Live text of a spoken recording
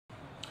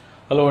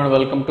Hello and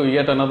welcome to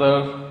yet another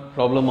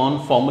problem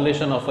on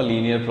formulation of a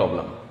linear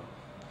problem.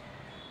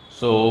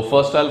 So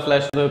first I'll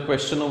flash the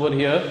question over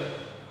here.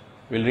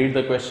 We'll read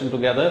the question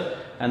together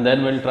and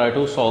then we'll try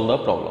to solve the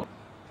problem.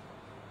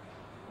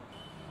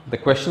 The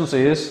question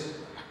says,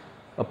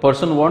 a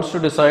person wants to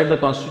decide the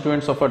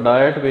constituents of a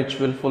diet which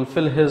will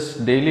fulfill his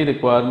daily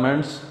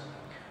requirements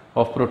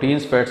of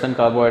proteins, fats and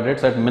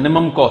carbohydrates at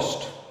minimum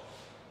cost.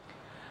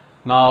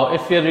 Now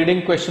if we are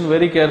reading question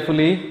very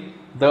carefully,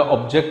 the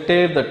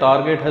objective, the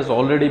target has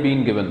already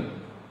been given.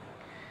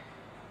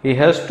 He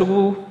has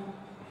to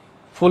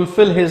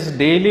fulfill his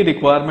daily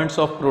requirements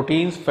of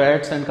proteins,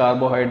 fats and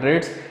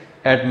carbohydrates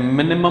at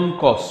minimum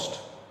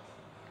cost.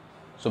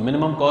 So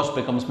minimum cost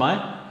becomes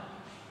my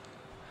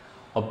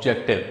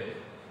objective,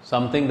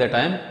 something that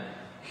I am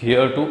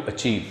here to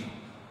achieve.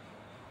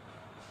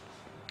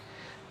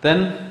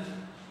 Then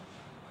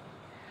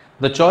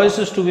the choice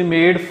is to be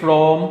made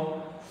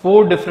from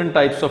 4 different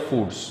types of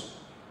foods.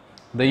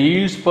 The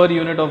yields per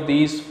unit of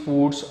these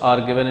foods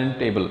are given in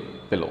table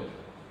below.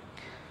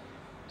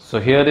 So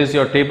here is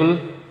your table.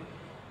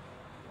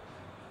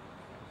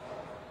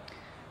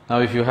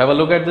 Now if you have a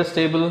look at this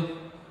table,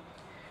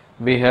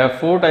 we have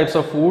 4 types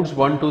of foods,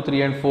 1, 2,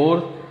 3 and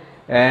 4,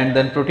 and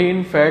then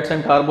protein, fats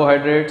and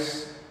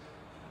carbohydrates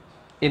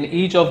in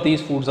each of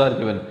these foods are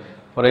given.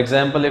 For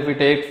example, if we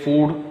take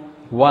food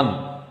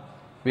 1,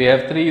 we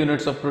have 3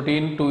 units of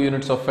protein, 2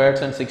 units of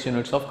fats and 6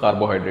 units of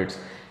carbohydrates.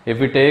 If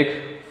we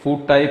take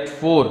food type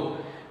 4,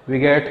 we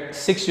get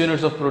 6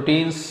 units of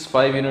proteins,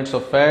 5 units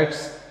of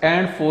fats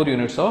and 4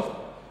 units of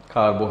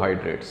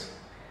carbohydrates.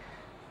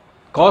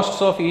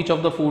 Costs of each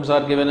of the foods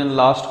are given in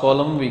last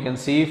column. We can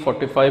see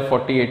 45,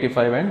 40,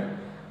 85 and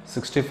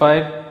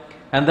 65.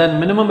 And then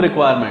minimum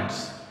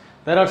requirements.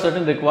 There are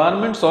certain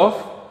requirements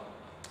of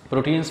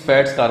proteins,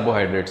 fats,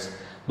 carbohydrates.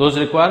 Those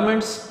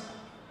requirements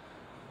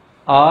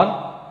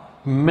are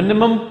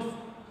minimum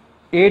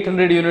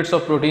 800 units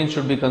of protein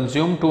should be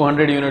consumed,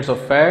 200 units of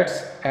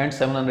fats and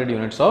 700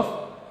 units of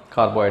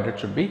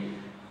carbohydrates should be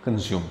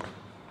consumed.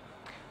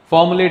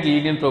 Formulate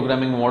linear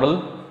programming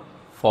model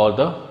for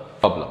the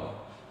problem.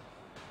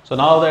 So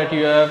now that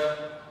you have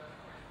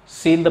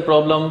seen the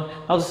problem,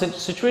 now the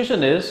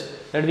situation is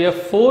that we have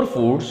 4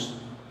 foods,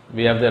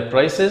 we have their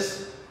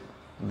prices,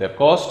 their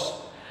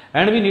costs,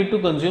 and we need to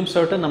consume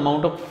certain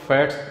amount of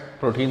fats,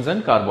 proteins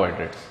and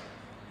carbohydrates.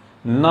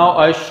 Now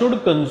I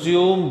should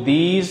consume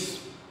these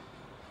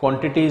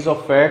quantities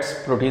of fats,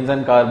 proteins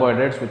and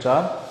carbohydrates, which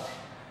are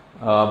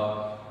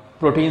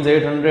proteins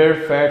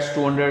 800, fats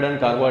 200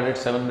 and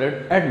carbohydrates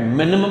 700 at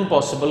minimum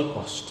possible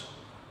cost,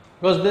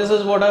 because this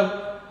is what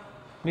I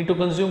need to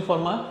consume for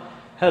my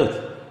health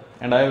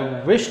and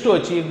I wish to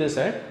achieve this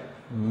at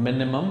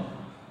minimum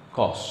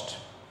cost.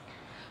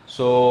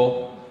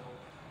 So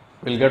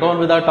we'll get on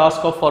with our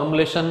task of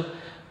formulation.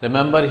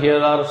 Remember, here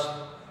are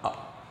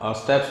our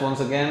steps once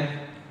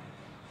again,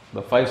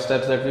 the 5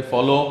 steps that we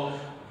follow.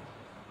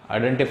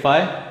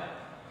 Identify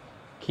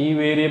key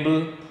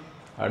variable,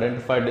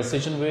 identify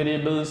decision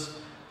variables,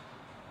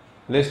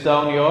 list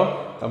down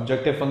your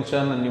objective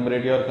function,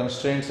 enumerate your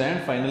constraints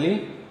and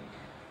finally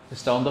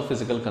list down the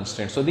physical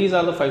constraints. So these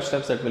are the 5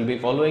 steps that we'll be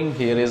following.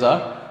 Here is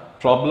our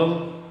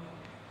problem.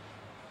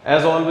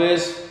 As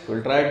always,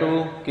 we'll try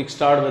to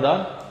kickstart with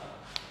our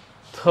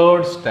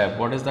 3rd step.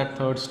 What is that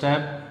 3rd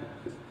step?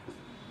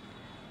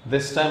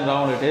 This time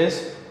round it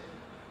is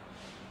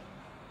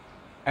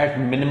at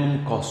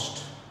minimum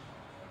cost.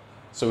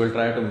 So we'll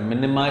try to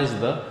minimize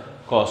the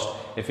cost.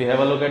 If you have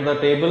a look at the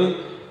table,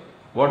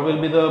 what will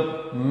be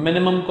the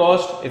minimum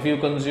cost if you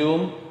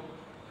consume,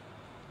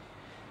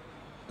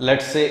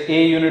 let's say,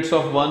 A units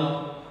of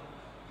 1,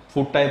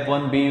 food type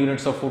 1, B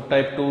units of food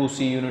type 2,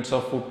 C units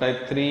of food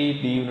type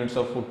 3, D units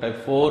of food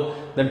type 4,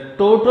 then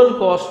total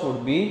cost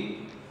would be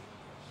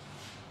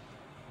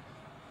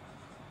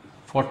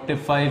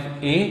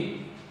 45A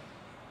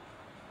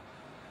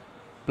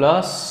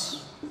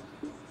plus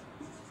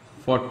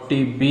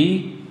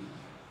 40B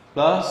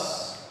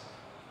plus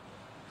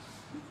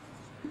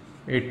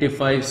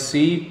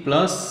 85C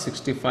plus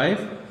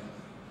 65D.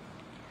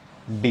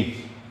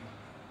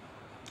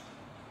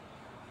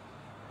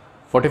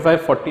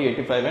 45, 40,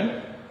 85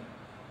 and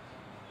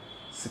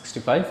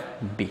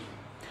 65D.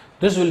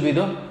 This will be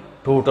the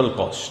total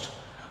cost.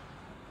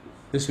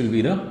 This will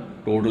be the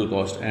total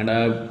cost and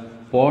I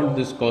want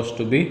this cost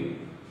to be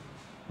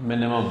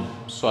minimum.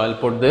 So I'll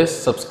put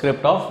this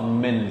subscript of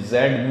min, Z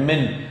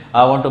min.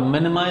 I want to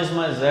minimize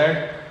my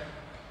Z,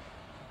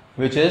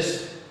 which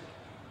is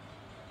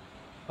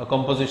a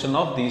composition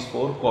of these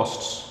 4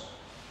 costs.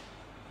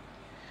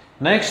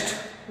 Next,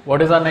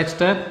 what is our next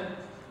step?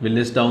 We'll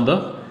list down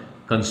the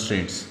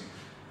constraints.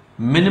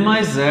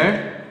 Minimize Z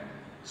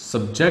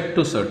subject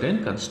to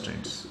certain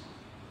constraints.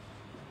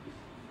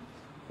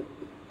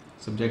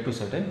 Subject to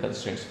certain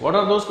constraints. What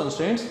are those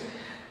constraints?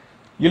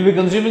 You'll be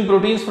consuming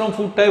proteins from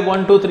food type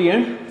 1, 2, 3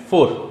 and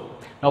 4.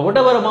 Now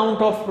whatever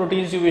amount of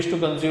proteins you wish to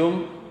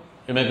consume,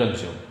 you may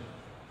consume.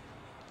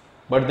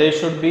 But they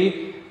should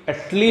be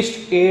at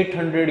least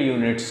 800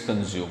 units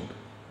consumed.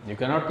 You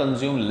cannot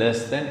consume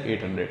less than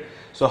 800.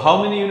 So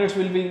how many units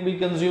will we be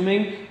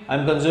consuming? I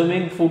am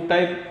consuming food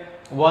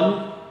type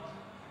 1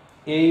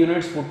 A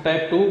units, food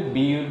type 2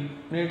 B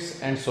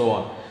units, and so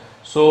on.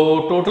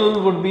 So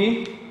total would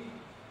be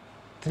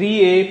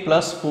 3A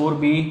plus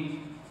 4B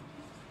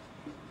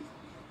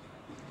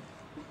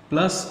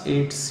plus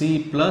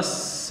 8C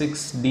plus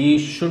 6D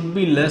should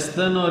be less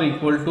than or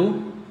equal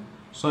to,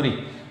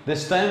 sorry,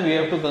 this time we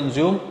have to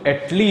consume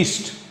at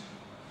least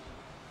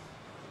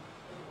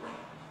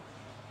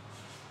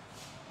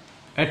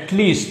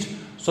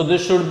so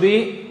this should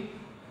be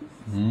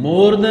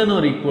more than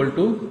or equal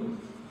to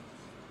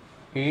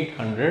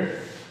 800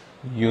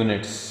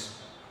 units.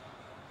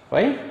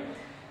 Right?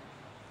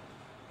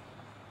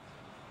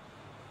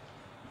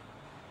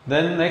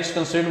 Then next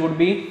constraint would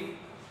be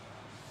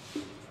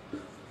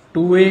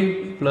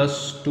 2A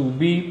plus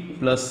 2B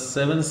plus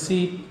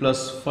 7C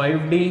plus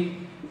 5D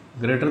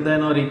greater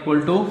than or equal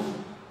to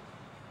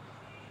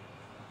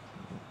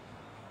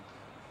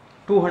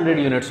 200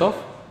 units of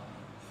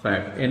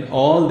fat. In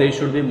all they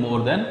should be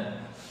more than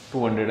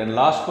 200. And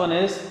last one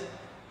is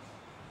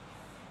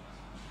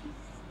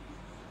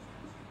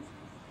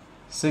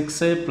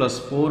 6A plus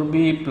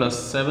 4B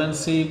plus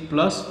 7C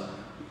plus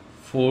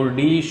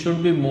 4D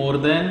should be more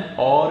than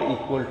or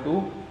equal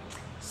to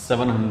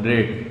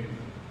 700.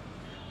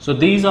 So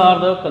these are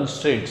the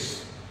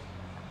constraints.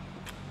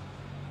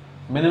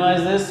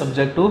 Minimize this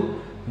subject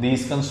to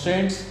these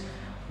constraints.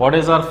 What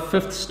is our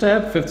fifth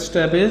step? Fifth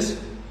step is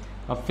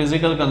a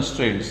physical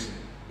constraints.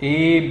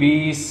 A,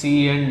 B,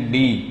 C and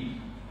D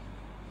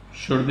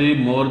should be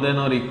more than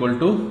or equal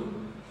to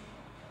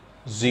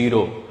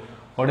 0.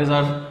 What is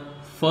our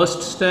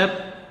first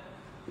step?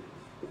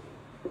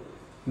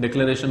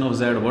 Declaration of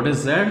Z. What is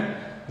Z?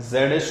 Z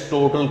is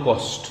total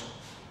cost.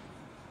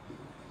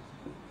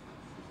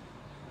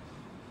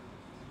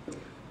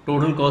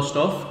 Total cost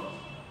of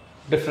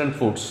different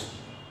foods.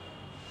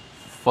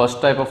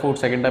 First type of food,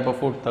 second type of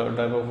food, third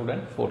type of food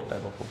and fourth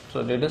type of food. So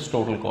it is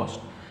total cost.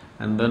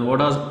 And then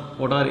what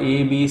are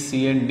A, B,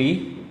 C and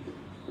D?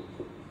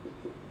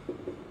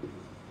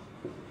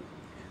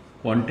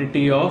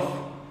 Quantity of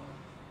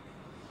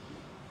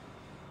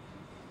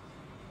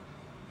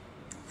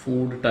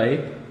food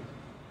type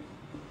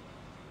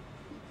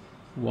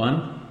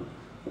 1,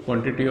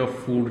 quantity of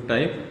food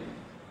type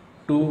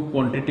 2,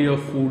 quantity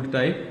of food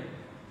type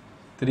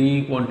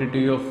 3,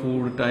 quantity of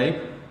food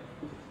type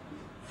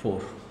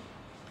 4.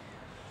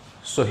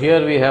 So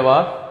here we have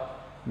our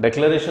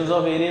declarations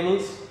of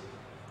variables,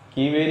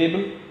 key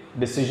variable,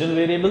 decision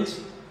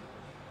variables,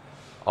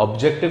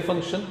 objective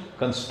function,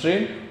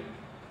 constraint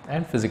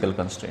and physical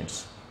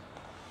constraints.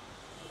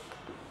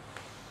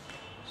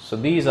 So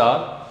these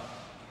are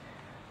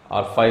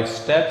our 5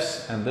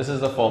 steps and this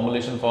is the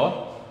formulation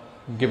for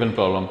given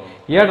problem.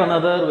 Yet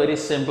another very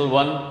simple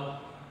one.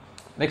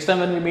 Next time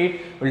when we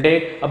meet, we'll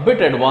take a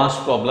bit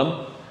advanced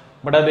problem,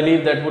 but I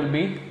believe that will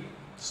be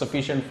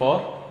sufficient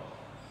for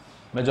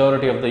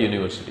majority of the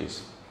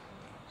universities.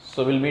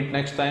 So we'll meet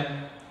next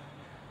time.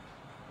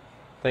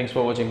 Thanks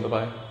for watching. Bye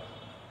bye.